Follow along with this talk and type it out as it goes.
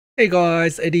Hey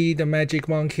guys, Eddie the Magic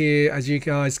Monk here. As you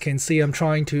guys can see, I'm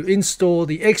trying to install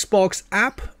the Xbox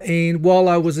app, and while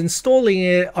I was installing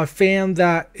it, I found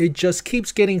that it just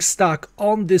keeps getting stuck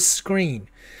on this screen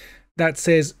that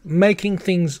says making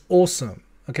things awesome.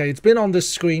 Okay, it's been on this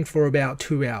screen for about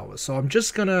 2 hours, so I'm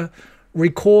just gonna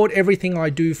record everything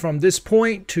I do from this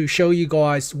point to show you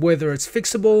guys whether it's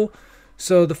fixable.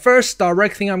 So the first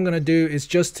direct thing I'm gonna do is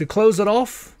just to close it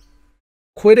off,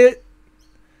 quit it.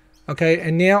 Okay,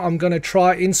 and now I'm going to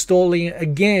try installing it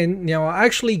again. Now I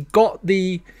actually got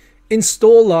the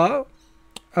installer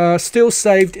still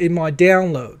saved in my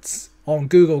downloads on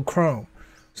Google Chrome.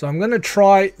 So I'm going to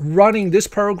try running this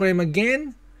program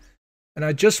again, and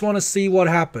I just want to see what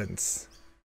happens.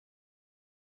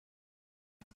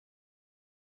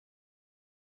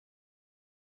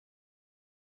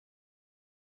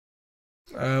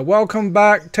 Welcome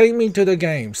back. Take me to the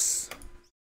games.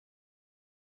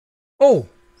 Oh!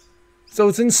 So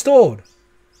it's installed.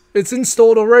 It's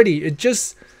installed already. It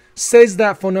just says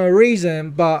that for no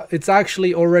reason, but it's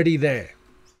actually already there.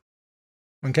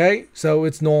 Okay, so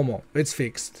it's normal. It's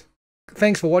fixed.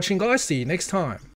 Thanks for watching, guys. See you next time.